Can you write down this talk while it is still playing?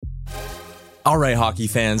All right, hockey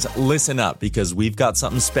fans, listen up because we've got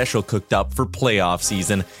something special cooked up for playoff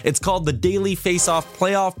season. It's called the Daily Faceoff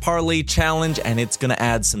Playoff Parlay Challenge, and it's going to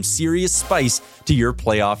add some serious spice to your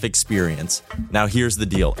playoff experience. Now, here's the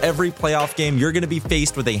deal. Every playoff game, you're going to be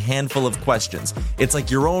faced with a handful of questions. It's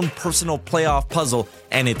like your own personal playoff puzzle,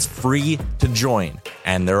 and it's free to join.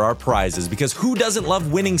 And there are prizes, because who doesn't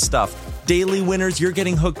love winning stuff? Daily winners, you're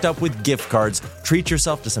getting hooked up with gift cards. Treat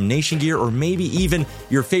yourself to some Nation gear or maybe even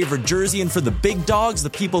your favorite jersey. And for the big dogs, the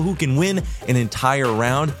people who can win an entire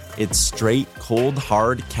round, it's straight, cold,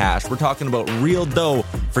 hard cash. We're talking about real dough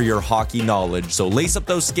for your hockey knowledge. So lace up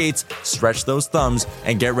those skates, stretch those thumbs,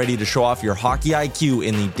 and get ready to show off your hockey IQ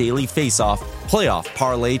in the Daily Faceoff Playoff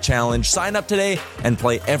Parlay Challenge. Sign up today and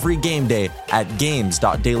play every game day at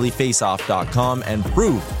games.dailyfaceoff.com and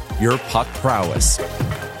prove your puck prowess.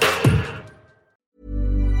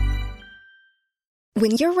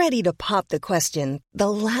 When you're ready to pop the question, the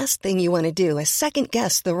last thing you want to do is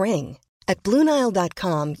second-guess the ring. At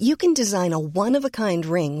BlueNile.com, you can design a one-of-a-kind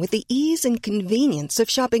ring with the ease and convenience of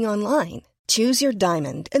shopping online. Choose your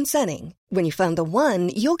diamond and setting. When you find the one,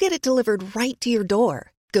 you'll get it delivered right to your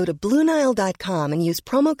door. Go to BlueNile.com and use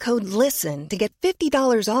promo code LISTEN to get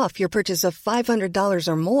 $50 off your purchase of $500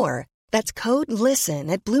 or more. That's code LISTEN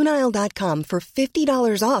at BlueNile.com for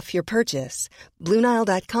 $50 off your purchase.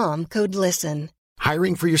 BlueNile.com, code LISTEN.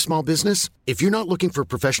 Hiring for your small business? If you're not looking for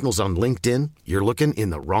professionals on LinkedIn, you're looking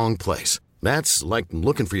in the wrong place. That's like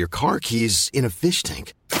looking for your car keys in a fish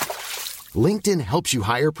tank. LinkedIn helps you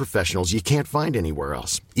hire professionals you can't find anywhere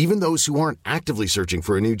else, even those who aren't actively searching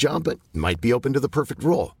for a new job but might be open to the perfect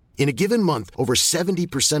role. In a given month, over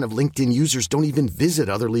 70% of LinkedIn users don't even visit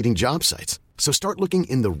other leading job sites. So start looking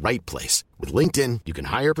in the right place. With LinkedIn, you can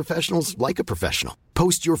hire professionals like a professional.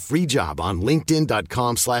 Post your free job on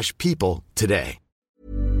linkedin.com/people today.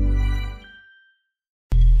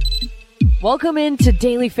 Welcome into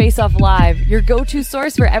Daily Faceoff Live, your go-to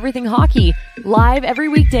source for everything hockey. Live every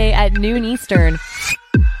weekday at noon Eastern.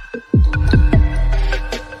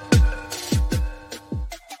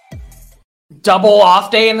 Double off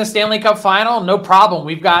day in the Stanley Cup Final? No problem.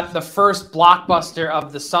 We've got the first blockbuster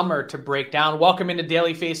of the summer to break down. Welcome into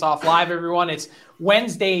Daily Faceoff Live, everyone. It's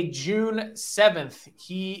Wednesday, June 7th.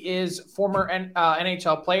 He is former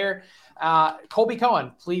NHL player, Colby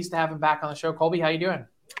Cohen. Pleased to have him back on the show. Colby, how you doing?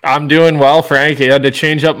 I'm doing well, Frank. I had to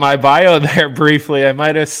change up my bio there briefly. I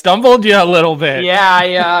might have stumbled you a little bit.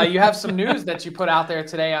 Yeah, you have some news that you put out there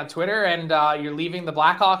today on Twitter, and you're leaving the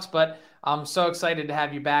Blackhawks, but I'm so excited to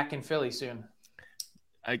have you back in Philly soon.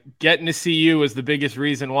 Getting to see you was the biggest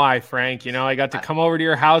reason why, Frank. You know, I got to come over to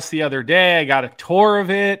your house the other day. I got a tour of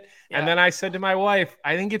it. Yeah. And then I said to my wife,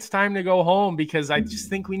 I think it's time to go home because I just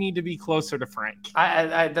think we need to be closer to Frank.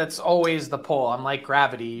 That's always the pull. I'm like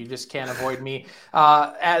gravity. You just can't avoid me.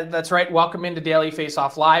 That's right. Welcome into Daily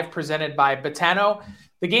Faceoff Live, presented by Betano.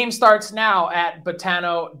 The game starts now at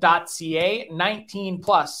betano.ca. 19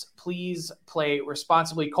 plus. Please play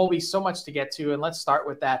responsibly. Colby, so much to get to, and let's start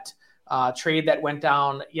with that trade that went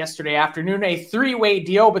down yesterday afternoon. A three-way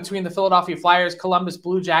deal between the Philadelphia Flyers, Columbus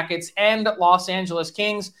Blue Jackets, and Los Angeles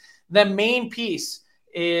Kings. The main piece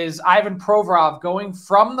is Ivan Provorov going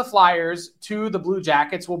from the Flyers to the Blue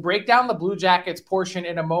Jackets. We'll break down the Blue Jackets portion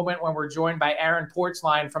in a moment when we're joined by Aaron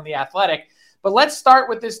Portzline from The Athletic. But let's start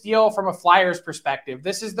with this deal from a Flyers perspective.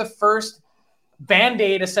 This is the first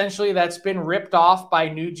Band-Aid, essentially, that's been ripped off by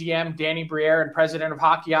new GM Danny Briere and president of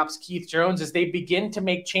Hockey Ops Keith Jones as they begin to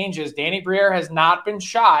make changes. Danny Briere has not been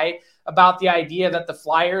shy about the idea that the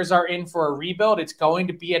Flyers are in for a rebuild. It's going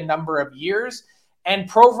to be a number of years. And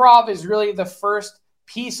Provorov is really the first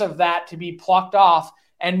piece of that to be plucked off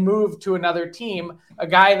and moved to another team, a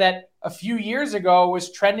guy that a few years ago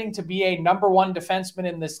was trending to be a number one defenseman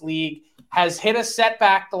in this league, has hit a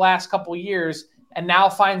setback the last couple years, and now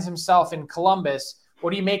finds himself in Columbus.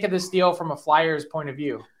 What do you make of this deal from a Flyers point of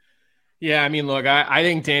view? Yeah, I mean, look, I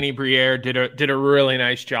think Danny Briere did a really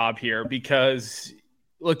nice job here because –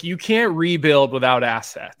 look, you can't rebuild without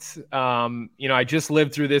assets. I just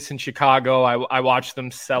lived through this in Chicago. I watched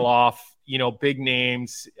them sell off, big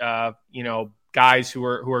names, guys who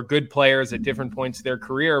are good players at different points of their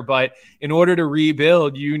career. But in order to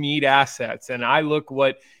rebuild, you need assets. And I look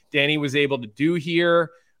what Danny was able to do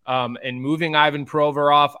here and moving Ivan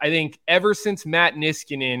Provorov. I think ever since Matt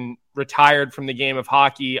Niskanen retired from the game of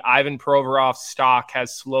hockey, Ivan Provorov's stock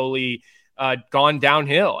has slowly gone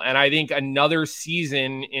downhill. And I think another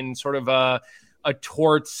season in sort of a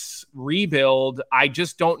Torts rebuild, I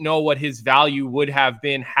just don't know what his value would have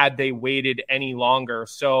been had they waited any longer.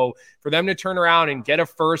 So for them to turn around and get a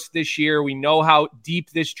first this year, we know how deep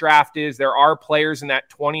this draft is. There are players in that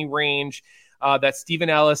 20 range. that Stephen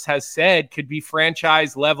Ellis has said could be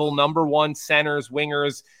franchise level number one centers,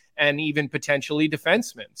 wingers, and even potentially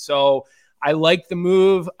defensemen. So I like the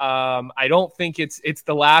move. I don't think it's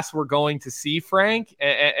the last we're going to see, Frank,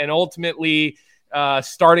 and ultimately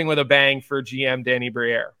starting with a bang for GM Danny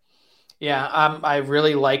Briere. Yeah, I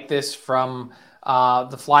really like this from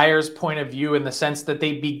the Flyers' point of view in the sense that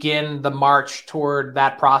they begin the march toward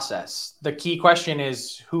that process. The key question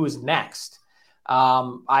is who's next?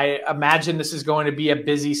 I imagine this is going to be a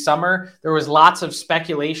busy summer. There was lots of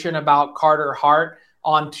speculation about Carter Hart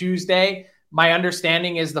on Tuesday. My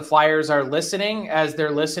understanding is the Flyers are listening, as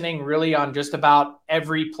they're listening really on just about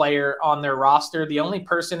every player on their roster. The only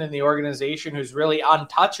person in the organization who's really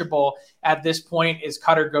untouchable at this point is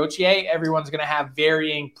Cutter Gauthier. Everyone's going to have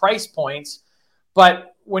varying price points.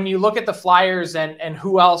 But when you look at the Flyers and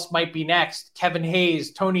who else might be next, Kevin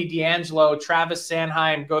Hayes, Tony DeAngelo, Travis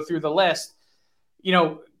Sanheim, go through the list. You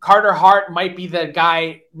know, Carter Hart might be the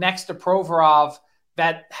guy next to Provorov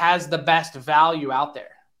that has the best value out there.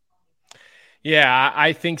 Yeah,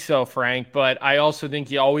 I think so, Frank. But I also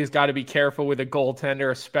think you always got to be careful with a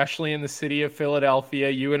goaltender, especially in the city of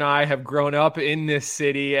Philadelphia. You and I have grown up in this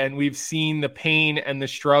city, and we've seen the pain and the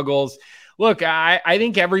struggles. Look, I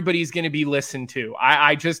think everybody's going to be listened to.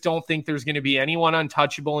 I just don't think there's going to be anyone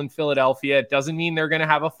untouchable in Philadelphia. It doesn't mean they're going to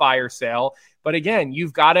have a fire sale. But again,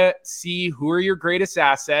 you've got to see who are your greatest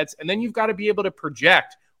assets, and then you've got to be able to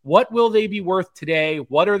project what will they be worth today?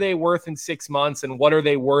 What are they worth in 6 months? And what are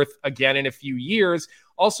they worth again in a few years?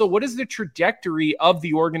 Also, what is the trajectory of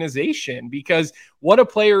the organization? Because what a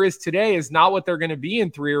player is today is not what they're going to be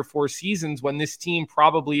in 3 or 4 seasons when this team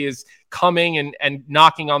probably is coming and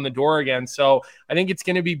knocking on the door again. So I think it's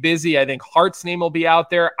going to be busy. I think Hart's name will be out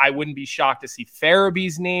there. I wouldn't be shocked to see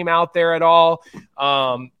Farabee's name out there at all.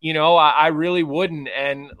 I really wouldn't.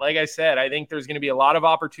 And like I said, I think there's going to be a lot of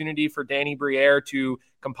opportunity for Danny Briere to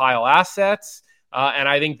compile assets. And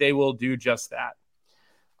I think they will do just that.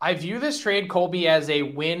 I view this trade, Colby, as a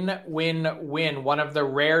win-win-win, one of the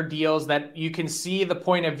rare deals that you can see the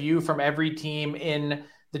point of view from every team in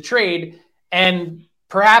the trade. And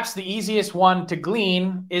perhaps the easiest one to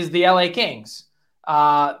glean is the LA Kings.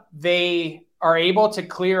 They are able to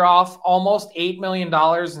clear off almost $8 million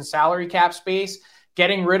in salary cap space.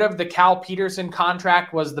 Getting rid of the Cal Peterson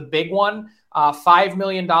contract was the big one. $5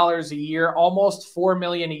 million a year, almost $4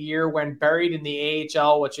 million a year when buried in the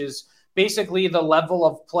AHL, which is basically the level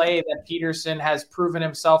of play that Peterson has proven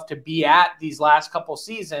himself to be at these last couple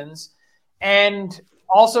seasons. And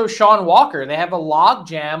also Sean Walker. They have a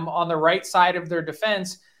logjam on the right side of their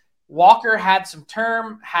defense. Walker had some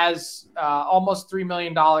term, has almost $3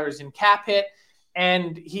 million in cap hit,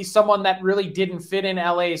 and he's someone that really didn't fit in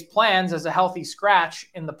LA's plans as a healthy scratch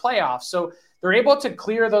in the playoffs. So they're able to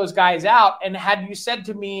clear those guys out. And had you said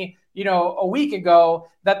to me, a week ago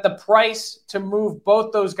that the price to move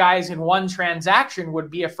both those guys in one transaction would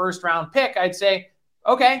be a first-round pick, I'd say,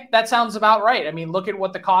 okay, that sounds about right. I mean, look at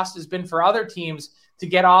what the cost has been for other teams to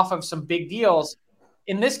get off of some big deals.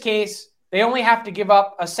 In this case, they only have to give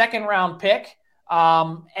up a second-round pick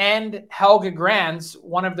and Helge Grans,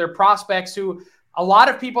 one of their prospects, who a lot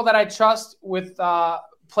of people that I trust with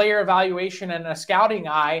player evaluation and a scouting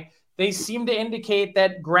eye, they seem to indicate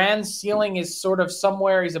that Grand's ceiling is sort of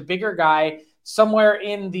somewhere, he's a bigger guy, somewhere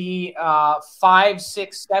in the 5,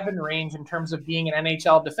 6, 7 range in terms of being an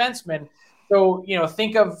NHL defenseman. So,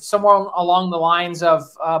 think of someone along the lines of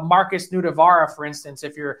Marcus Nudavara, for instance,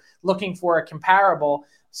 if you're looking for a comparable,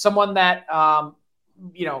 someone that,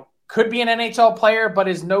 could be an NHL player, but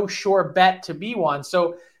is no sure bet to be one.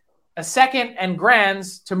 So a second and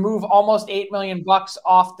Grans to move almost $8 million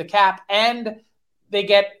off the cap, and they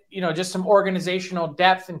get, just some organizational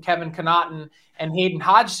depth in Kevin Connaughton and Hayden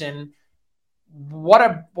Hodgson. What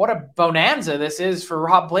a bonanza this is for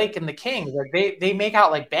Rob Blake and the Kings. Like they make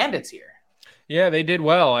out like bandits here. Yeah, they did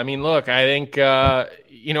well. I mean, look, I think,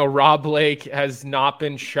 Rob Blake has not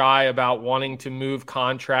been shy about wanting to move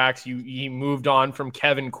contracts. He moved on from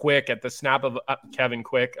Jonathan Quick at the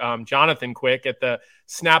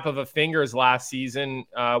snap of a fingers last season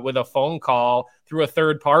with a phone call through a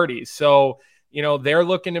third party. So, they're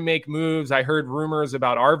looking to make moves. I heard rumors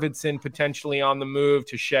about Arvidsson potentially on the move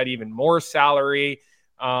to shed even more salary.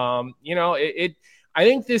 I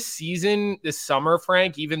think this summer,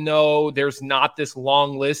 Frank, even though there's not this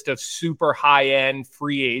long list of super high-end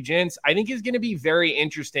free agents, I think is going to be very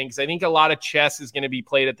interesting because I think a lot of chess is going to be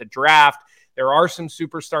played at the draft. There are some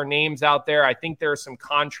superstar names out there. I think there are some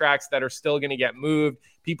contracts that are still going to get moved.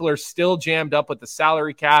 People are still jammed up with the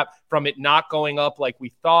salary cap from it not going up like we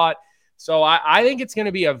thought. So I think it's going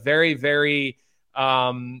to be a very, very,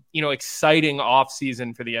 exciting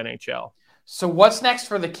offseason for the NHL. So what's next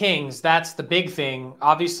for the Kings? That's the big thing.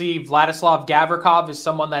 Obviously, Vladislav Gavrikov is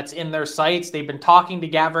someone that's in their sights. They've been talking to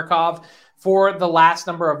Gavrikov for the last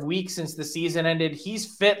number of weeks since the season ended.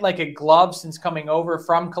 He's fit like a glove since coming over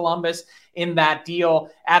from Columbus in that deal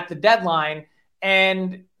at the deadline.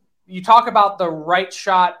 And you talk about the right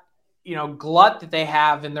shot, glut that they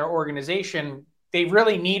have in their organization. They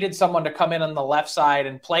really needed someone to come in on the left side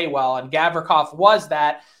and play well, and Gavrikov was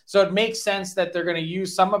that. So it makes sense that they're going to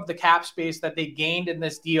use some of the cap space that they gained in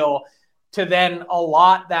this deal to then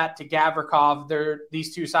allot that to Gavrikov.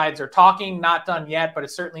 These two sides are talking, not done yet, but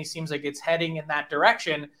it certainly seems like it's heading in that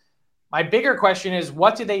direction. My bigger question is,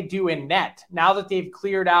 what do they do in net? Now that they've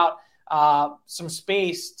cleared out some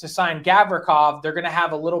space to sign Gavrikov, they're going to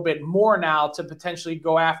have a little bit more now to potentially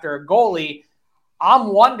go after a goalie.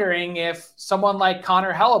 I'm wondering if someone like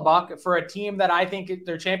Connor Hellebuck, for a team that I think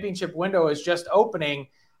their championship window is just opening,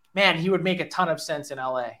 man, he would make a ton of sense in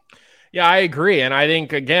LA. Yeah, I agree. And I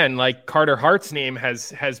think, again, like Carter Hart's name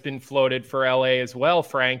has been floated for LA as well,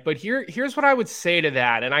 Frank. But here's what I would say to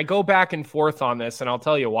that. And I go back and forth on this, and I'll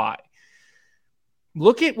tell you why.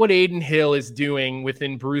 Look at what Adin Hill is doing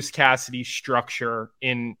within Bruce Cassidy's structure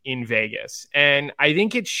in Vegas. And I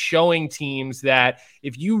think it's showing teams that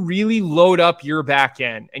if you really load up your back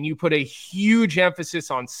end and you put a huge emphasis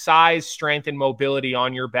on size, strength, and mobility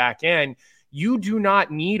on your back end, you do not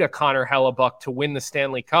need a Connor Hellebuck to win the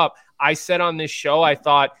Stanley Cup. I said on this show, I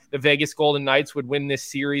thought the Vegas Golden Knights would win this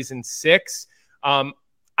series in 6.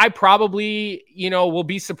 I probably, will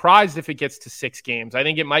be surprised if it gets to 6 games. I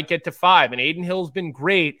think it might get to 5. And Adin Hill's been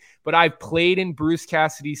great, but I've played in Bruce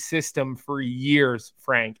Cassidy's system for years,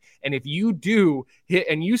 Frank. And if you do,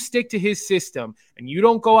 and you stick to his system, and you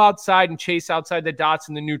don't go outside and chase outside the dots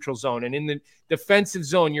in the neutral zone, and in the defensive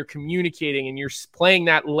zone, you're communicating and you're playing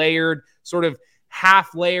that layered, sort of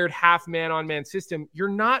half-layered, half man-on-man system, you're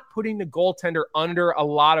not putting the goaltender under a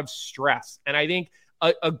lot of stress. And I think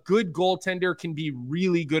a good goaltender can be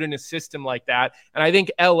really good in a system like that. And I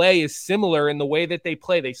think LA is similar in the way that they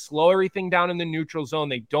play. They slow everything down in the neutral zone.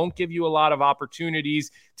 They don't give you a lot of opportunities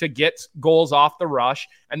to get goals off the rush,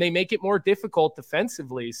 and they make it more difficult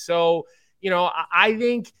defensively. So, I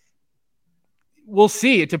think we'll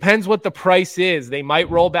see. It depends what the price is. They might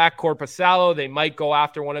roll back Korpisalo. They might go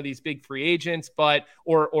after one of these big free agents,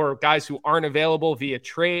 or guys who aren't available via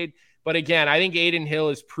trade. But again, I think Adin Hill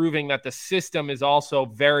is proving that the system is also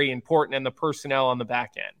very important and the personnel on the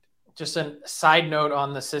back end. Just a side note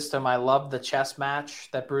on the system. I love the chess match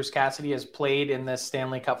that Bruce Cassidy has played in this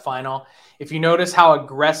Stanley Cup final. If you notice how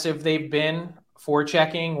aggressive they've been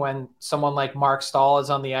forechecking when someone like Mark Stahl is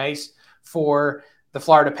on the ice for the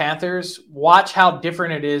Florida Panthers, watch how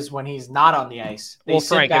different it is when he's not on the ice. Well,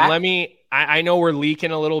 Frank, and I know we're leaking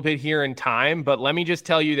a little bit here in time, but let me just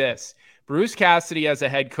tell you this. Bruce Cassidy, as a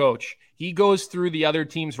head coach, he goes through the other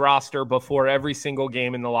team's roster before every single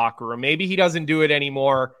game in the locker room. Maybe he doesn't do it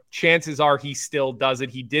anymore. Chances are he still does it.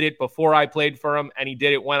 He did it before I played for him, and he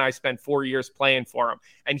did it when I spent 4 years playing for him.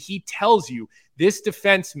 And he tells you, this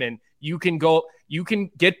defenseman, you can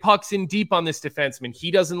get pucks in deep on this defenseman.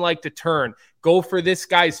 He doesn't like to turn. Go for this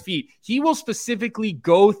guy's feet. He will specifically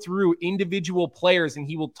go through individual players, and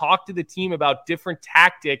he will talk to the team about different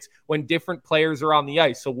tactics when different players are on the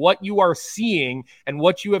ice. So what you are seeing and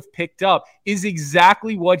what you have picked up is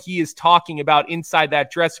exactly what he is talking about inside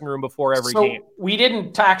that dressing room before every game. We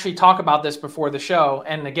didn't actually talk about this before the show.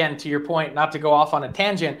 And again, to your point, not to go off on a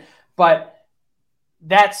tangent, but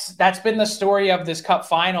that's been the story of this cup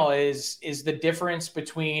final is the difference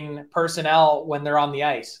between personnel when they're on the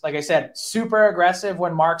ice. Like I said, super aggressive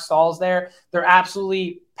when Mark Stahl's there. They're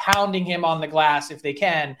absolutely pounding him on the glass if they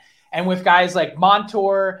can. And with guys like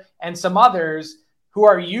Montour and some others who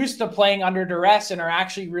are used to playing under duress and are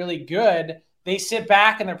actually really good, they sit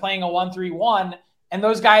back and they're playing a 1-3-1. And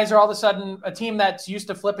those guys are all of a sudden a team that's used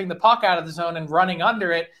to flipping the puck out of the zone and running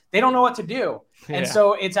under it. They don't know what to do. Yeah. And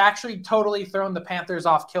so it's actually totally thrown the Panthers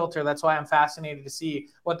off kilter. That's why I'm fascinated to see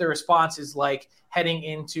what the response is like heading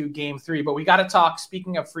into game 3. But we got to talk,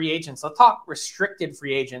 speaking of free agents, let's talk restricted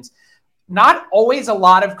free agents. Not always a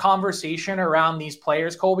lot of conversation around these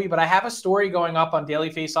players, Colby, but I have a story going up on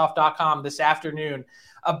dailyfaceoff.com this afternoon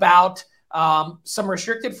about some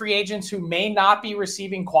restricted free agents who may not be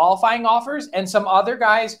receiving qualifying offers and some other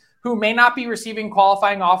guys who may not be receiving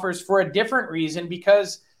qualifying offers for a different reason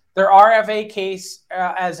because their RFA case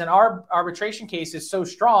as an arbitration case is so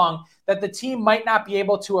strong that the team might not be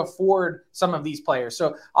able to afford some of these players.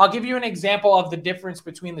 So I'll give you an example of the difference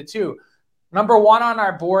between the two. Number 1 on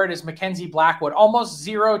our board is Mackenzie Blackwood. Almost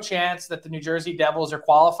zero chance that the New Jersey Devils are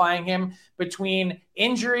qualifying him. Between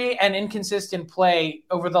injury and inconsistent play,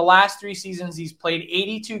 over the last 3 seasons, he's played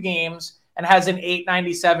 82 games and has an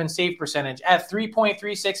 .897 save percentage. At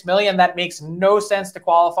 $3.36 million, that makes no sense to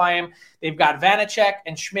qualify him. They've got Vanacek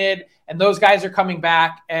and Schmid, and those guys are coming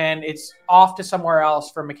back, and it's off to somewhere else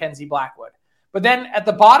for Mackenzie Blackwood. But then at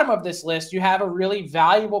the bottom of this list, you have a really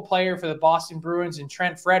valuable player for the Boston Bruins in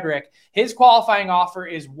Trent Frederick. His qualifying offer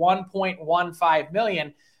is $1.15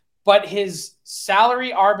 million, but his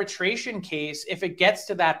salary arbitration case, if it gets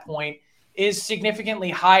to that point, is significantly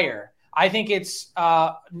higher. I think it's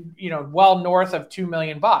well north of $2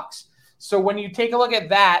 million. So when you take a look at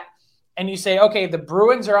that and you say, okay, the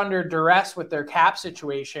Bruins are under duress with their cap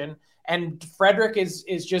situation, and Frederick is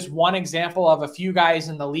just one example of a few guys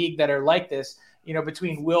in the league that are like this,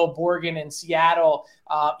 between Will Borgen in Seattle,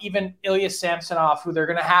 even Ilya Samsonov, who they're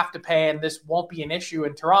going to have to pay, and this won't be an issue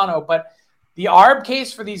in Toronto. But the ARB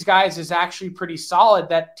case for these guys is actually pretty solid,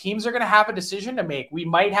 that teams are going to have a decision to make. We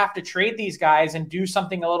might have to trade these guys and do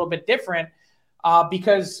something a little bit different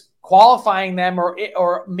because qualifying them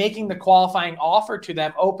or making the qualifying offer to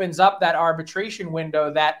them opens up that arbitration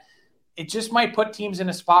window that it just might put teams in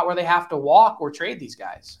a spot where they have to walk or trade these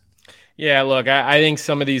guys. Yeah, look, I think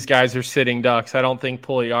some of these guys are sitting ducks. I don't think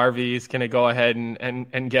Puljujärvi is going to go ahead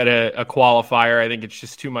and get a qualifier. I think it's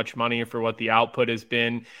just too much money for what the output has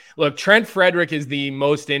been. Look, Trent Frederick is the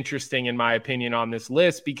most interesting, in my opinion, on this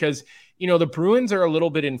list because, the Bruins are a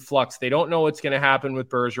little bit in flux. They don't know what's going to happen with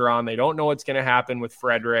Bergeron. They don't know what's going to happen with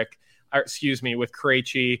with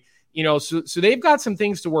Krejci. So they've got some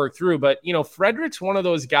things to work through. But, Frederick's one of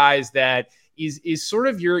those guys that is sort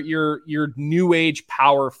of your new age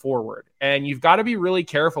power forward. And you've got to be really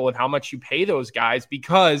careful with how much you pay those guys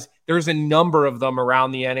because there's a number of them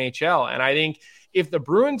around the NHL. And I think if the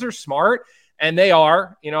Bruins are smart, and they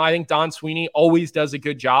are, I think Don Sweeney always does a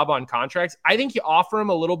good job on contracts. I think you offer him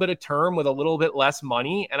a little bit of term with a little bit less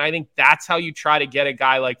money. And I think that's how you try to get a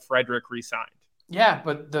guy like Frederick re-signed. Yeah,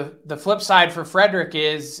 but the flip side for Frederick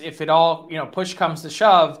is if it all, push comes to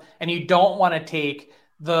shove and you don't want to take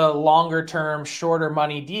the longer term, shorter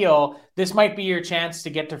money deal, this might be your chance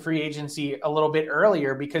to get to free agency a little bit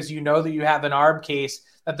earlier because that you have an ARB case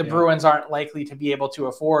that the Bruins aren't likely to be able to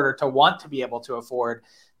afford or to want to be able to afford.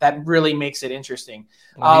 That really makes it interesting.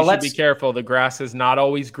 You should be careful. The grass is not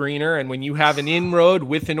always greener. And when you have an inroad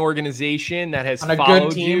with an organization that has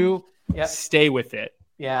followed you, stay with it.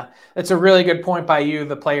 Yeah, that's a really good point by you,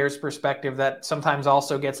 the player's perspective that sometimes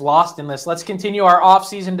also gets lost in this. Let's continue our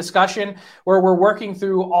offseason discussion where we're working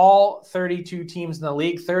through all 32 teams in the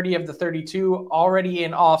league, 30 of the 32 already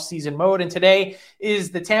in offseason mode. And today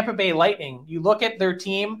is the Tampa Bay Lightning. You look at their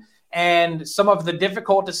team and some of the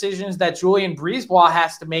difficult decisions that Julien Brisebois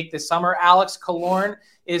has to make this summer. Alex Killorn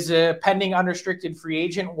is a pending unrestricted free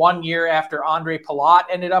agent 1 year after Andre Palat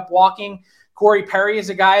ended up walking. Corey Perry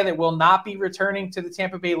is a guy that will not be returning to the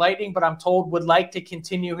Tampa Bay Lightning, but I'm told would like to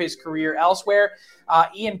continue his career elsewhere.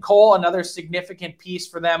 Ian Cole, another significant piece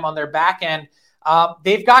for them on their back end.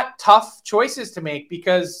 They've got tough choices to make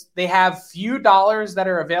because they have few dollars that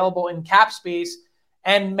are available in cap space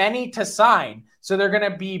and many to sign. So they're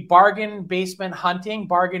going to be bargain bin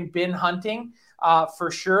hunting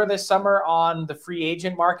for sure this summer on the free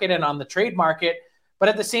agent market and on the trade market. But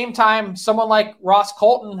at the same time, someone like Ross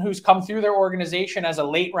Colton, who's come through their organization as a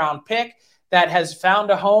late round pick that has found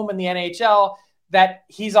a home in the NHL, that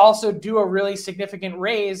he's also due a really significant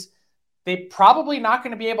raise, they're probably not going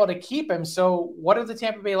to be able to keep him. So what do the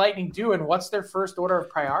Tampa Bay Lightning do, and what's their first order of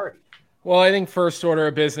priority? Well, I think first order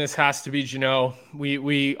of business has to be Jeannot.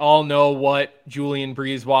 We all know what Julien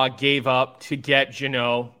Brisebois gave up to get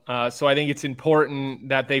Jeannot. So I think it's important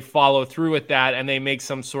that they follow through with that and they make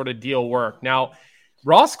some sort of deal work. Now,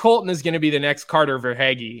 Ross Colton is going to be the next Carter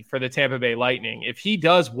Verhaeghe for the Tampa Bay Lightning. If he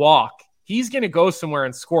does walk, he's going to go somewhere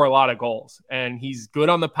and score a lot of goals. And he's good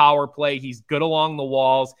on the power play. He's good along the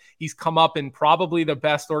walls. He's come up in probably the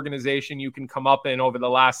best organization you can come up in over the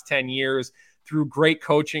last 10 years through great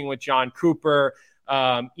coaching with John Cooper,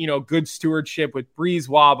 good stewardship with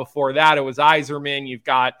Brisebois. Before that, it was Yzerman. You've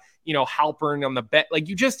got, Halpern on the bet. Like,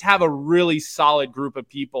 you just have a really solid group of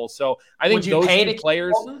people. So I think those two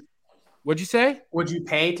players. What'd you say? Would you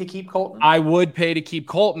pay to keep Colton? I would pay to keep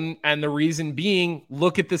Colton. And the reason being,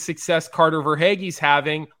 look at the success Carter Verhaeghe's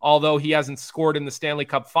having. Although he hasn't scored in the Stanley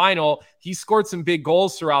Cup final, he scored some big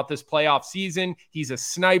goals throughout this playoff season. He's a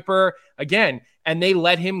sniper again, and they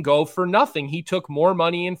let him go for nothing. He took more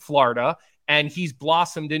money in Florida and he's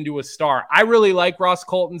blossomed into a star. I really like Ross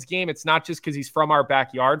Colton's game. It's not just because he's from our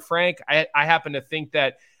backyard, Frank. I happen to think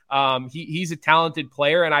that he's a talented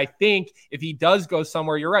player. And I think if he does go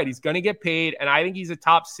somewhere, you're right, he's going to get paid. And I think he's a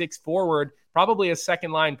top 6 forward, probably a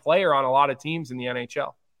second line player on a lot of teams in the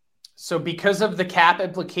NHL. So because of the cap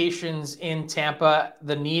implications in Tampa,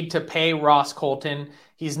 the need to pay Ross Colton,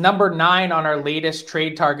 he's number 9 on our latest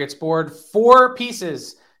trade targets board. 4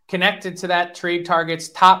 pieces connected to that trade targets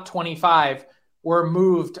top 25 were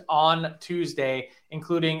moved on Tuesday,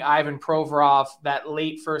 including Ivan Provorov, that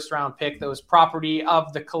late first-round pick that was property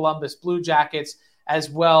of the Columbus Blue Jackets, as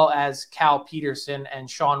well as Cal Peterson and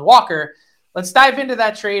Sean Walker. Let's dive into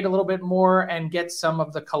that trade a little bit more and get some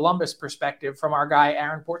of the Columbus perspective from our guy,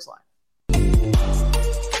 Aaron Portzline.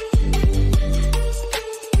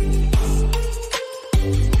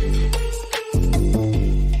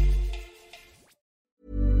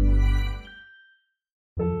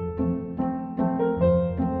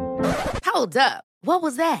 Hold up. What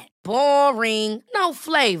was that? Boring. No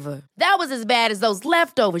flavor. That was as bad as those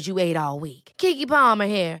leftovers you ate all week. Keke Palmer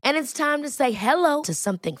here, and it's time to say hello to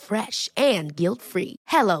something fresh and guilt-free.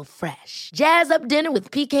 Hello Fresh. Jazz up dinner with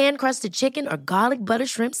pecan-crusted chicken or garlic butter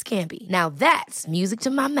shrimp scampi. Now that's music to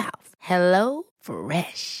my mouth. Hello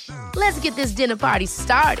Fresh. Let's get this dinner party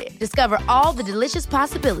started. Discover all the delicious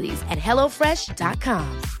possibilities at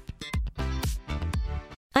hellofresh.com.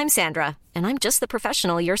 I'm Sandra, and I'm just the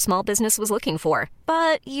professional your small business was looking for.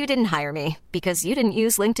 But you didn't hire me because you didn't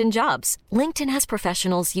use LinkedIn Jobs. LinkedIn has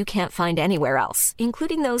professionals you can't find anywhere else,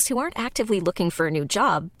 including those who aren't actively looking for a new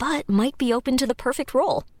job, but might be open to the perfect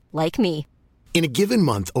role, like me. In a given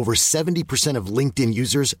month, over 70% of LinkedIn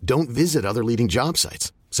users don't visit other leading job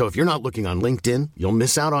sites. So if you're not looking on LinkedIn, you'll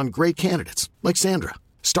miss out on great candidates like Sandra.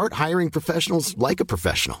 Start hiring professionals like a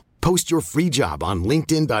professional. Post your free job on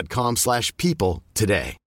linkedin.com/people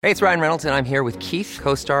today. Hey, it's Ryan Reynolds, and I'm here with Keith,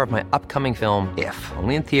 co-star of my upcoming film, If,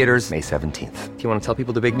 only in theaters May 17th. Do you want to tell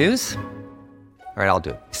people the big news? All right, I'll do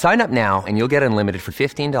it. Sign up now and you'll get unlimited for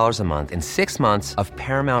 $15 a month and 6 months of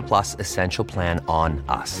Paramount Plus Essential Plan on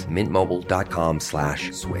us.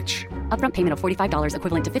 MintMobile.com/switch. Upfront payment of $45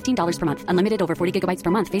 equivalent to $15 per month. Unlimited over 40 gigabytes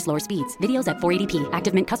per month. Face lower speeds. Videos at 480p.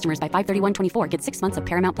 Active Mint customers by 531.24 get 6 months of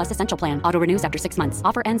Paramount Plus Essential Plan. Auto renews after 6 months.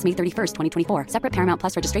 Offer ends May 31st, 2024. Separate Paramount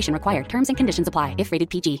Plus registration required. Terms and conditions apply if rated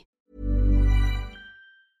PG.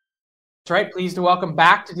 That's right. Pleased to welcome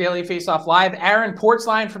back to Daily Faceoff Live, Aaron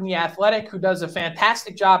Portzline from The Athletic, who does a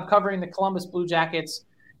fantastic job covering the Columbus Blue Jackets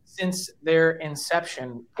since their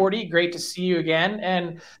inception. Porty, great to see you again.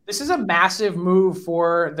 And this is a massive move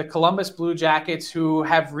for the Columbus Blue Jackets, who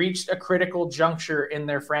have reached a critical juncture in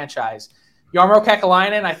their franchise. Jarmo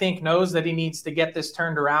Kekalainen, I think, knows that he needs to get this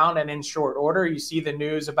turned around, and in short order. You see the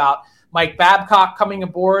news about Mike Babcock coming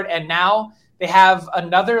aboard, and now they have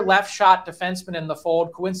another left shot defenseman in the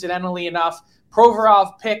fold. Coincidentally enough,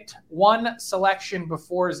 Provorov picked one selection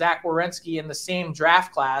before Zach Werenski in the same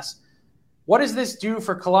draft class. What does this do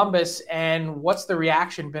for Columbus, and what's the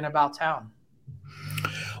reaction been about town?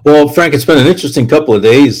 Well, Frank, it's been an interesting couple of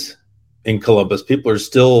days in Columbus. People are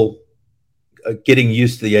still getting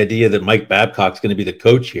used to the idea that Mike Babcock's going to be the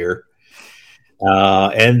coach here.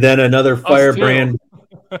 And then another firebrand.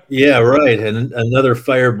 Yeah, right. And another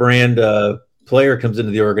firebrand player comes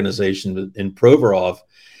into the organization in Provorov.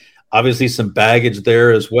 Obviously some baggage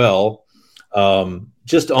there as well.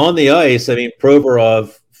 Just on the ice, I mean,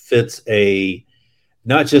 Provorov fits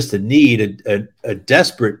not just a need, a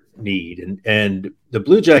desperate need. And the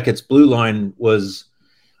Blue Jackets blue line was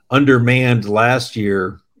undermanned last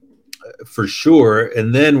year for sure.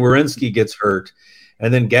 And then Werenski gets hurt,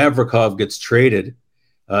 and then Gavrikov gets traded.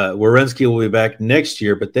 Werenski will be back next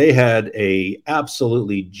year, but they had a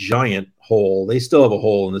absolutely giant hole. They still have a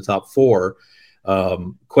hole in the top 4.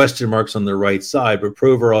 Question marks on the right side, but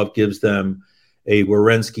Provorov gives them a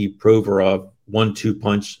Werenski-Provorov 1-2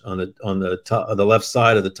 punch on the left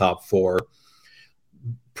side of the top 4.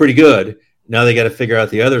 Pretty good. Now they got to figure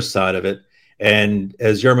out the other side of it. And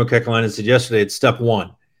as Jarmo Kekalainen said yesterday, it's step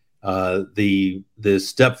 1. The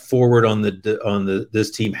step forward on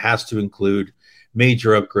this team has to include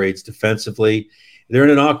major upgrades defensively. They're in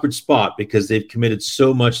an awkward spot because they've committed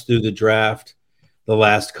so much through the draft the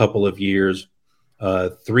last couple of years.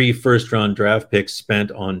 3 first-round draft picks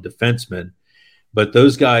spent on defensemen. But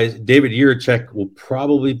those guys, David Jiricek will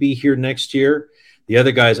probably be here next year. The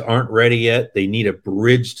other guys aren't ready yet. They need a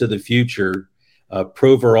bridge to the future.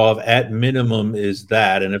 Provorov, at minimum, is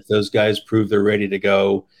that. And if those guys prove they're ready to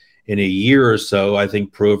go in a year or so, I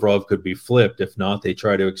think Provorov could be flipped. If not, they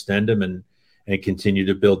try to extend him and continue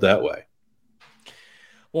to build that way.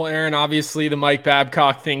 Well, Aaron, obviously the Mike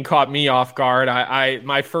Babcock thing caught me off guard.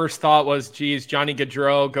 My first thought was, geez, Johnny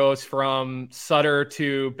Gaudreau goes from Sutter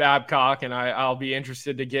to Babcock, and I'll be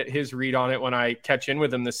interested to get his read on it when I catch in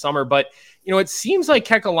with him this summer. But, it seems like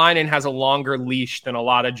Kekalainen has a longer leash than a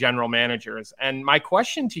lot of general managers. And my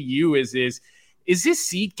question to you is is this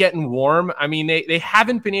seat getting warm? I mean, they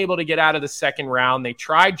haven't been able to get out of the second round. They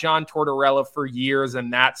tried John Tortorella for years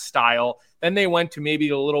and that style. Then they went to maybe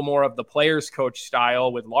a little more of the players coach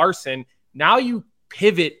style with Larson. Now you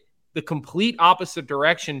pivot the complete opposite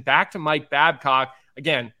direction back to Mike Babcock.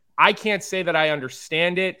 Again, I can't say that I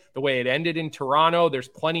understand it the way it ended in Toronto. There's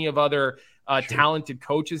plenty of other talented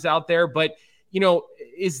coaches out there, but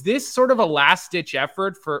is this sort of a last-ditch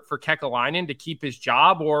effort for Kekalainen to keep his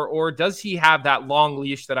job, or does he have that long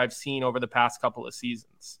leash that I've seen over the past couple of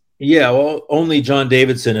seasons? Yeah, well, only John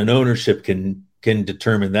Davidson and ownership can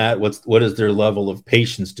determine that. What is their level of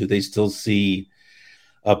patience? Do they still see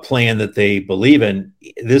a plan that they believe in?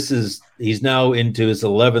 He's now into his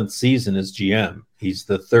 11th season as GM. He's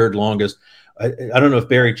the third longest. I don't know if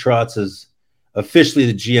Barry Trotz is officially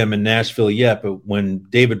the GM in Nashville yet, but when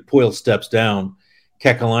David Poile steps down,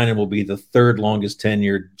 Kekalainen will be the third longest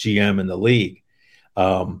tenured GM in the league,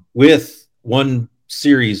 with one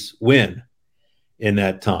series win in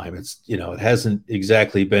that time. It hasn't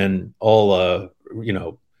exactly been all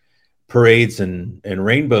parades and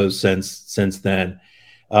rainbows since then.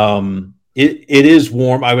 It is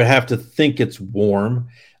warm. I would have to think it's warm.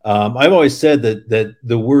 I've always said that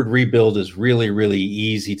the word rebuild is really, really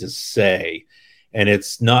easy to say. And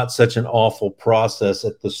it's not such an awful process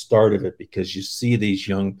at the start of it, because you see these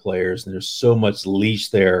young players and there's so much leash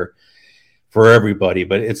there for everybody.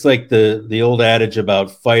 But it's like the old adage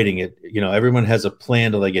about fighting it. Everyone has a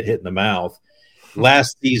plan till they get hit in the mouth.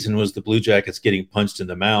 Last season was the Blue Jackets getting punched in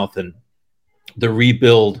the mouth, and the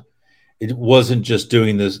rebuild, it wasn't just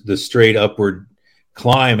doing the straight upward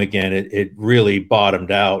climb again. It really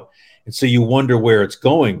bottomed out. And so you wonder where it's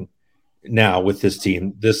going now with this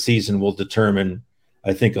team. This season will determine,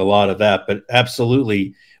 I think, a lot of that. But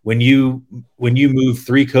absolutely, when you move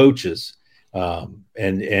three coaches,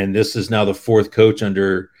 and this is now the fourth coach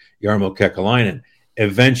under Jarmo Kekalainen,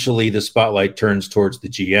 eventually the spotlight turns towards the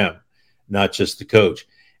GM, not just the coach.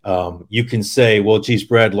 You can say, well, geez,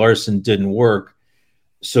 Brad Larson didn't work,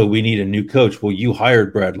 so we need a new coach. Well, you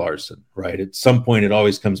hired Brad Larson, right? At some point, it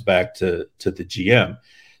always comes back to the GM.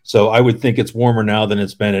 So I would think it's warmer now than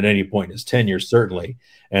it's been at any point in his tenure, certainly.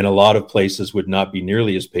 And a lot of places would not be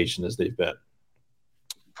nearly as patient as they've been.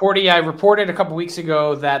 Porty, I reported a couple weeks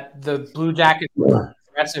ago that the Blue Jackets were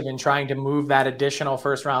aggressive in trying to move that additional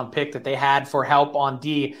first-round pick that they had for help on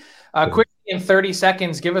D. Quickly, in 30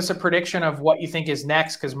 seconds, give us a prediction of what you think is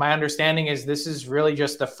next, because my understanding is this is really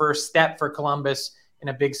just the first step for Columbus in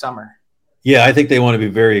a big summer. Yeah, I think they want to be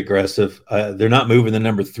very aggressive. They're not moving the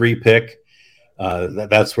number 3 pick.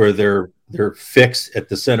 That's where their fix at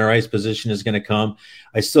the center ice position is going to come.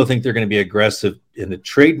 I still think they're going to be aggressive in the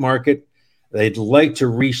trade market. They'd like to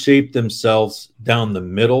reshape themselves down the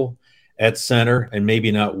middle at center and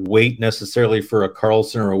maybe not wait necessarily for a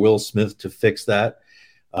Carlson or a Will Smith to fix that.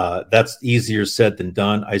 That's easier said than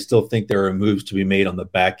done. I still think there are moves to be made on the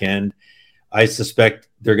back end. I suspect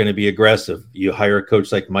they're going to be aggressive. You hire a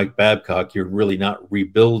coach like Mike Babcock, you're really not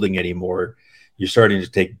rebuilding anymore. You're starting to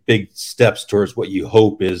take big steps towards what you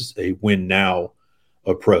hope is a win now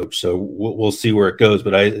approach. So we'll see where it goes,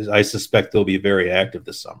 but I suspect they'll be very active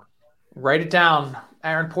this summer. Write it down.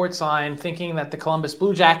 Aaron Portzline thinking that the Columbus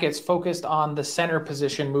Blue Jackets focused on the center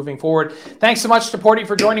position moving forward. Thanks so much to Porty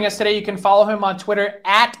for joining us today. You can follow him on Twitter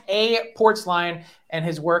at @Portzline, and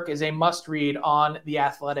his work is a must-read on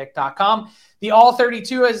theathletic.com. The All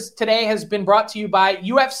 32 today has been brought to you by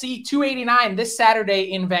UFC 289 this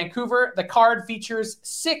Saturday in Vancouver. The card features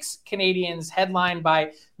 6 Canadians headlined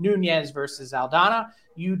by Nunez versus Aldana.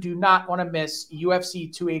 You do not want to miss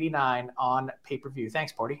UFC 289 on pay-per-view.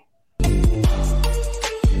 Thanks, Porty.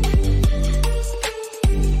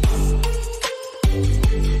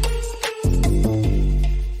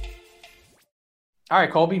 All right,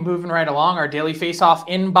 Colby, moving right along. Our daily face-off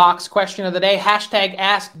inbox question of the day,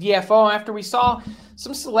 #AskDFO. After we saw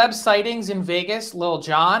some celeb sightings in Vegas, Lil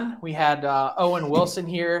Jon, we had Owen Wilson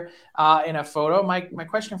here in a photo. My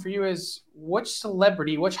question for you is, which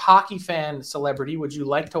hockey fan celebrity would you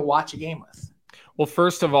like to watch a game with? Well,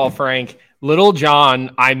 first of all, Frank, Little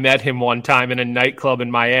John, I met him one time in a nightclub in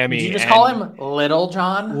Miami. Did you just call him Little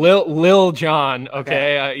John? Lil John,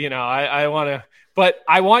 okay. I want to, but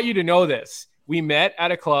I want you to know this. We met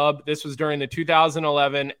at a club. This was during the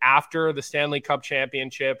 2011 after the Stanley Cup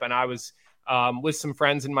championship. And I was with some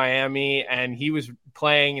friends in Miami, and he was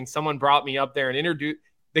playing, and someone brought me up there and introduced.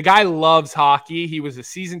 The guy loves hockey. He was a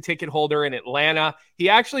season ticket holder in Atlanta. He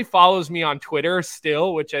actually follows me on Twitter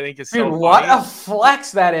still, which I think is so funny. What a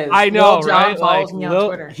flex that is. I know, Lil Jon right? follows me on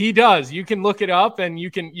Twitter. He does. You can look it up and you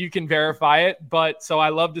can verify it. But so I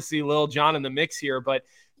love to see Lil Jon in the mix here. But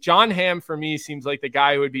John Hamm, for me, seems like the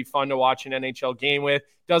guy who would be fun to watch an NHL game with.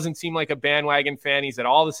 Doesn't seem like a bandwagon fan. He's at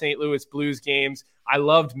all the St. Louis Blues games. I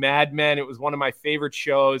loved Mad Men. It was one of my favorite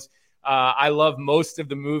shows. I love most of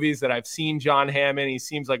the movies that I've seen John Hamm in. He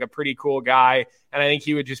seems like a pretty cool guy, and I think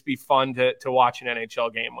he would just be fun to watch an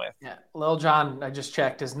NHL game with. Yeah, Lil John, I just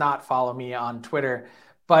checked, does not follow me on Twitter.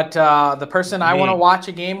 But the person I want to watch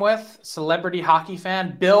a game with, celebrity hockey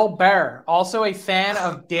fan, Bill Bear, also a fan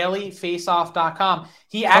of dailyfaceoff.com.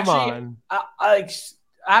 He actually,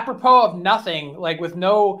 apropos of nothing, like with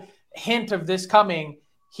no hint of this coming,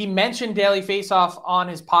 he mentioned Daily Faceoff on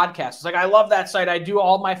his podcast. It's like, I love that site. I do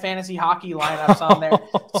all my fantasy hockey lineups on there.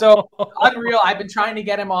 So unreal. I've been trying to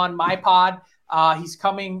get him on my pod. He's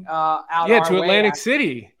coming out to Atlantic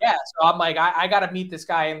City. Yeah, so I'm like, I got to meet this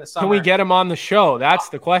guy in the summer. Can we get him on the show? That's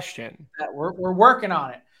the question. We're working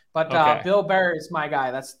on it. But Bill Bear is my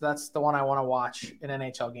guy. That's the one I want to watch an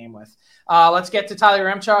NHL game with. Let's get to Tyler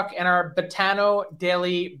Remchuk and our Betano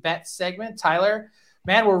Daily Bet segment. Tyler,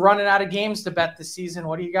 man, we're running out of games to bet this season.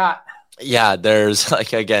 What do you got? Yeah, there's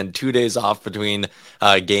 2 days off between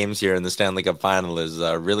games here, and the Stanley Cup final is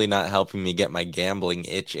really not helping me get my gambling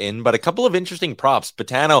itch in. But a couple of interesting props.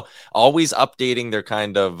 Betano always updating their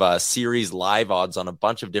kind of series live odds on a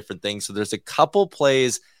bunch of different things. So there's a couple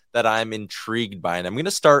plays that I'm intrigued by, and I'm going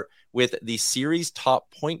to start with the series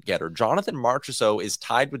top point getter. Jonathan Marchessault is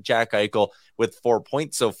tied with Jack Eichel with 4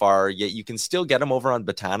 points so far, yet you can still get him over on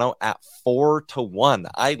Betano at 4-1.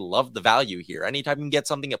 I love the value here. Anytime you can get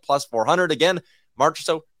something at plus 400, again,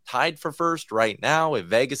 Marchessault tied for first right now. If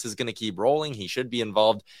Vegas is going to keep rolling, he should be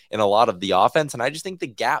involved in a lot of the offense. And I just think the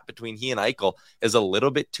gap between he and Eichel is a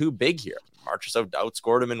little bit too big here. Marchessault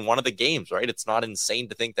outscored him in one of the games, right? It's not insane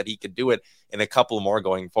to think that he could do it in a couple more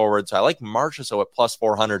going forward. So I like Marchessault at plus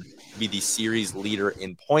 400 to be the series leader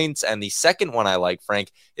in points. And the second one I like,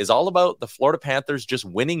 Frank, is all about the Florida Panthers just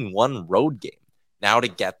winning one road game. Now, to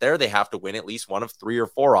get there, they have to win at least one of 3 or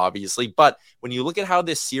 4, obviously. But when you look at how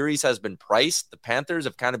this series has been priced, the Panthers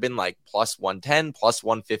have kind of been like plus 110, plus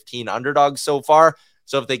 115 underdogs so far.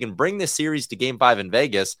 So if they can bring this series to Game 5 in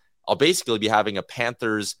Vegas, I'll basically be having a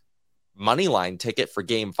Panthers money line ticket for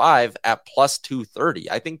Game 5 at plus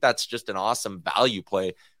 230. I think that's just an awesome value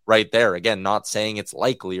play right there. Again, not saying it's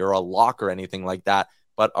likely or a lock or anything like that,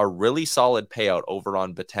 but a really solid payout over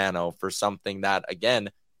on Betano for something that,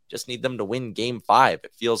 again, just need them to win Game 5.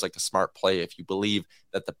 It feels like a smart play if you believe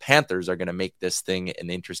that the Panthers are going to make this thing an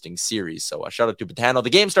interesting series. So a shout out to Betano. The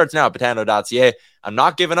game starts now at betano.ca. I'm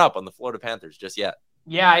not giving up on the Florida Panthers just yet.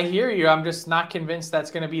 Yeah, I hear you. I'm just not convinced that's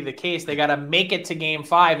going to be the case. They got to make it to Game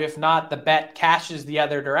 5. If not, the bet cashes the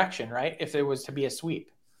other direction, right? If it was to be a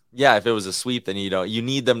sweep. Yeah, if it was a sweep, then you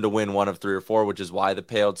need them to win one of 3 or 4, which is why the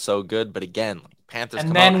payout's so good. But again, Panthers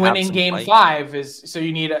and then winning Game 5 is so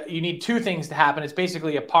you need 2 things to happen. It's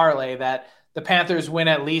basically a parlay that the Panthers win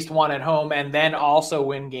at least one at home and then also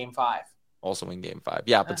win Game 5. Also win Game 5.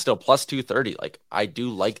 Yeah, but still plus 230. Like, I do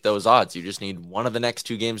like those odds. You just need one of the next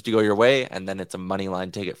 2 games to go your way, and then it's a money line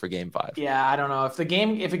ticket for Game 5. Yeah, I don't know. If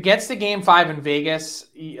it gets to Game 5 in Vegas,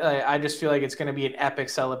 I just feel like it's going to be an epic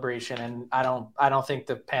celebration, and I don't think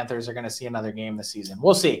the Panthers are going to see another game this season.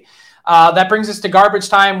 We'll see. That brings us to garbage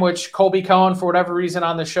time, which Colby Cohen, for whatever reason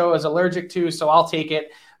on the show, is allergic to, so I'll take it.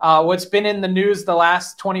 What's been in the news the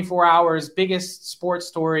last 24 hours, biggest sports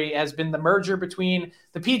story has been the merger between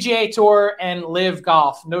the PGA Tour and Live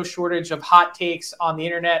Golf. No shortage of hot takes on the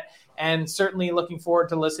internet, and certainly looking forward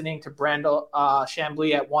to listening to Brandel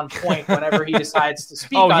Chambly at one point whenever he decides to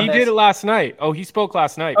speak on this. He did it last night. He spoke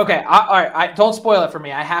last night. Okay, all right. Don't spoil it for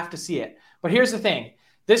me. I have to see it. But here's the thing.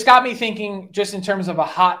 This got me thinking just in terms of a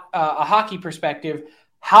hockey perspective.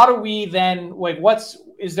 How do we then,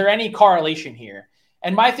 is there any correlation here?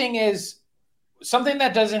 And my thing is something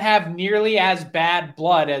that doesn't have nearly as bad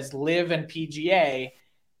blood as Live and PGA.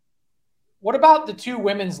 What about the 2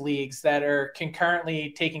 women's leagues that are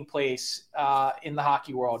concurrently taking place in the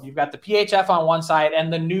hockey world? You've got the PHF on one side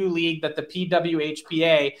and the new league that the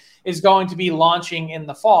PWHPA is going to be launching in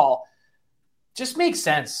the fall. Just makes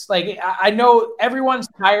sense. Like, I know everyone's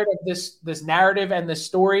tired of this narrative and this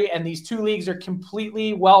story, and these 2 leagues are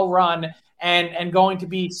completely well run and going to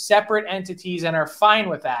be separate entities and are fine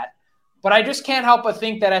with that. But I just can't help but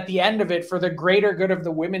think that at the end of it, for the greater good of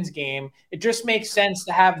the women's game, it just makes sense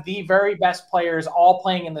to have the very best players all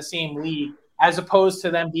playing in the same league, as opposed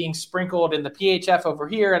to them being sprinkled in the PHF over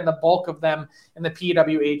here and the bulk of them in the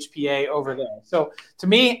PWHPA over there. So to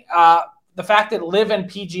me, the fact that Live and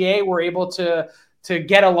PGA were able to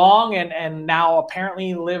get along and now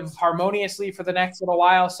apparently live harmoniously for the next little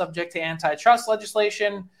while, subject to antitrust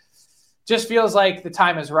legislation, just feels like the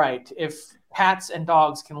time is right. If cats and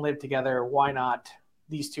dogs can live together, why not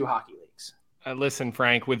these two hockey leagues. Listen,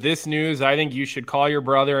 Frank, with this news, I think you should call your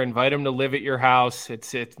brother, invite him to live at your house.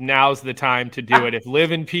 Now's the time to do it. If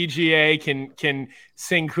Liv and PGA can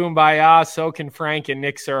sing Kumbaya, so can Frank and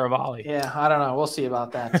Nick Saravalli. Yeah, I don't know. We'll see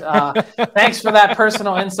about that. Thanks for that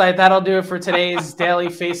personal insight. That'll do it for today's Daily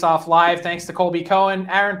Faceoff Live. Thanks to Colby Cohen,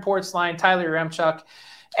 Aaron Portsline, Tyler Remchuk,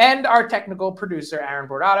 and our technical producer, Aaron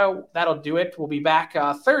Bordato. That'll do it. We'll be back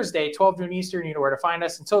Thursday, 12 noon Eastern. You know where to find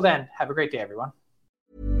us. Until then, have a great day, everyone.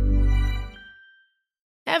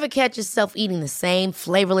 Ever catch yourself eating the same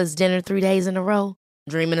flavorless dinner 3 days in a row?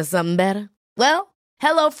 Dreaming of something better? Well,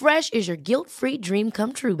 HelloFresh is your guilt-free dream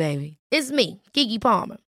come true, baby. It's me, Keke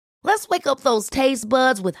Palmer. Let's wake up those taste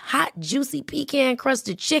buds with hot, juicy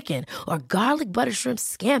pecan-crusted chicken or garlic butter shrimp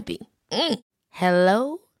scampi.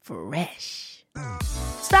 Hello Fresh.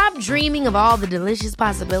 Stop dreaming of all the delicious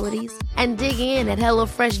possibilities and dig in at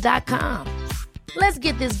HelloFresh.com. Let's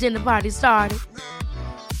get this dinner party started.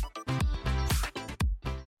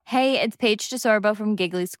 Hey, it's Paige DeSorbo from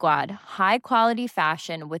Giggly Squad. High quality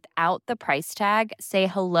fashion without the price tag. Say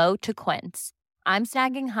hello to Quince. I'm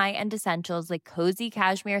snagging high-end essentials like cozy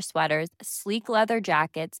cashmere sweaters, sleek leather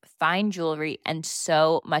jackets, fine jewelry, and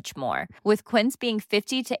so much more. With Quince being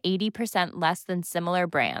 50 to 80% less than similar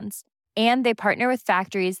brands. And they partner with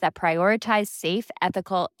factories that prioritize safe,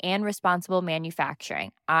 ethical, and responsible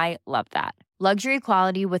manufacturing. I love that. Luxury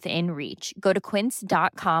quality within reach. Go to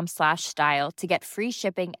quince.com/style to get free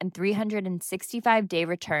shipping and 365-day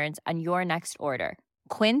returns on your next order.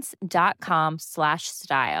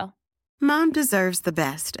 Quince.com/style. Mom deserves the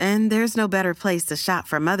best, and there's no better place to shop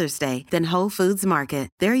for Mother's Day than Whole Foods Market.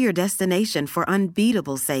 They're your destination for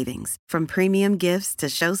unbeatable savings, from premium gifts to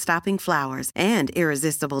show-stopping flowers and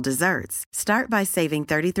irresistible desserts. Start by saving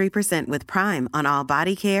 33% with Prime on all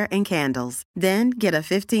body care and candles. Then get a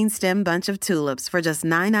 15-stem bunch of tulips for just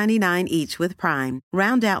 $9.99 each with Prime.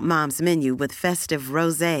 Round out Mom's menu with festive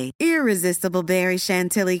rosé, irresistible berry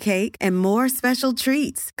chantilly cake, and more special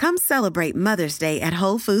treats. Come celebrate Mother's Day at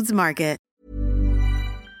Whole Foods Market.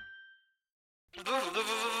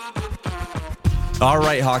 All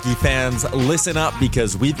right, hockey fans, listen up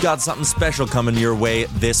because we've got something special coming your way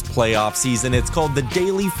this playoff season. It's called the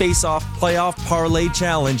Daily Faceoff Playoff Parlay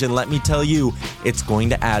Challenge, and let me tell you, it's going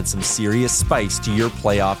to add some serious spice to your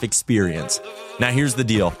playoff experience. Now, here's the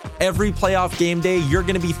deal. Every playoff game day, you're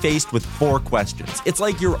going to be faced with 4 questions. It's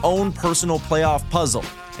like your own personal playoff puzzle.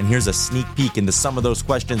 And here's a sneak peek into some of those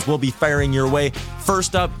questions we'll be firing your way.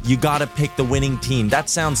 First up, you got to pick the winning team. That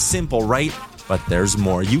sounds simple, right? But there's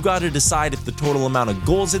more. You got to decide if the total amount of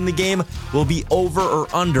goals in the game will be over or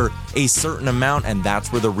under a certain amount, and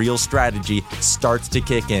that's where the real strategy starts to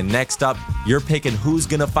kick in. Next up, you're picking who's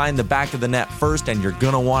going to find the back of the net first, and you're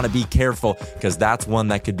going to want to be careful because that's one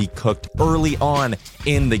that could be cooked early on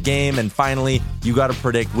in the game. And finally, you got to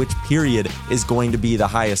predict which period is going to be the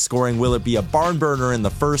highest scoring. Will it be a barn burner in the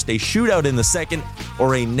first, a shootout in the second,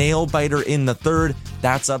 or a nail biter in the third?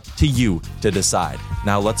 That's up to you to decide.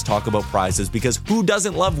 Now let's talk about prizes, because who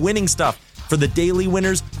doesn't love winning stuff? For the daily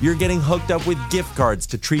winners, you're getting hooked up with gift cards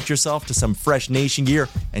to treat yourself to some fresh Nation gear,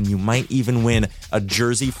 and you might even win a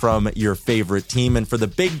jersey from your favorite team. And for the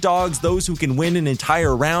big dogs, those who can win an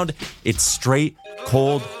entire round, it's straight,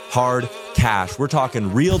 cold, hard cash. We're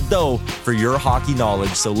talking real dough for your hockey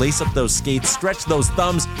knowledge. So lace up those skates, stretch those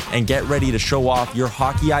thumbs, and get ready to show off your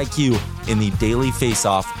hockey IQ in the Daily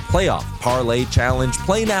Faceoff Playoff Parlay Challenge.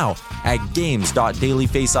 Play now at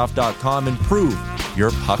games.dailyfaceoff.com and prove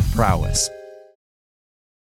your puck prowess.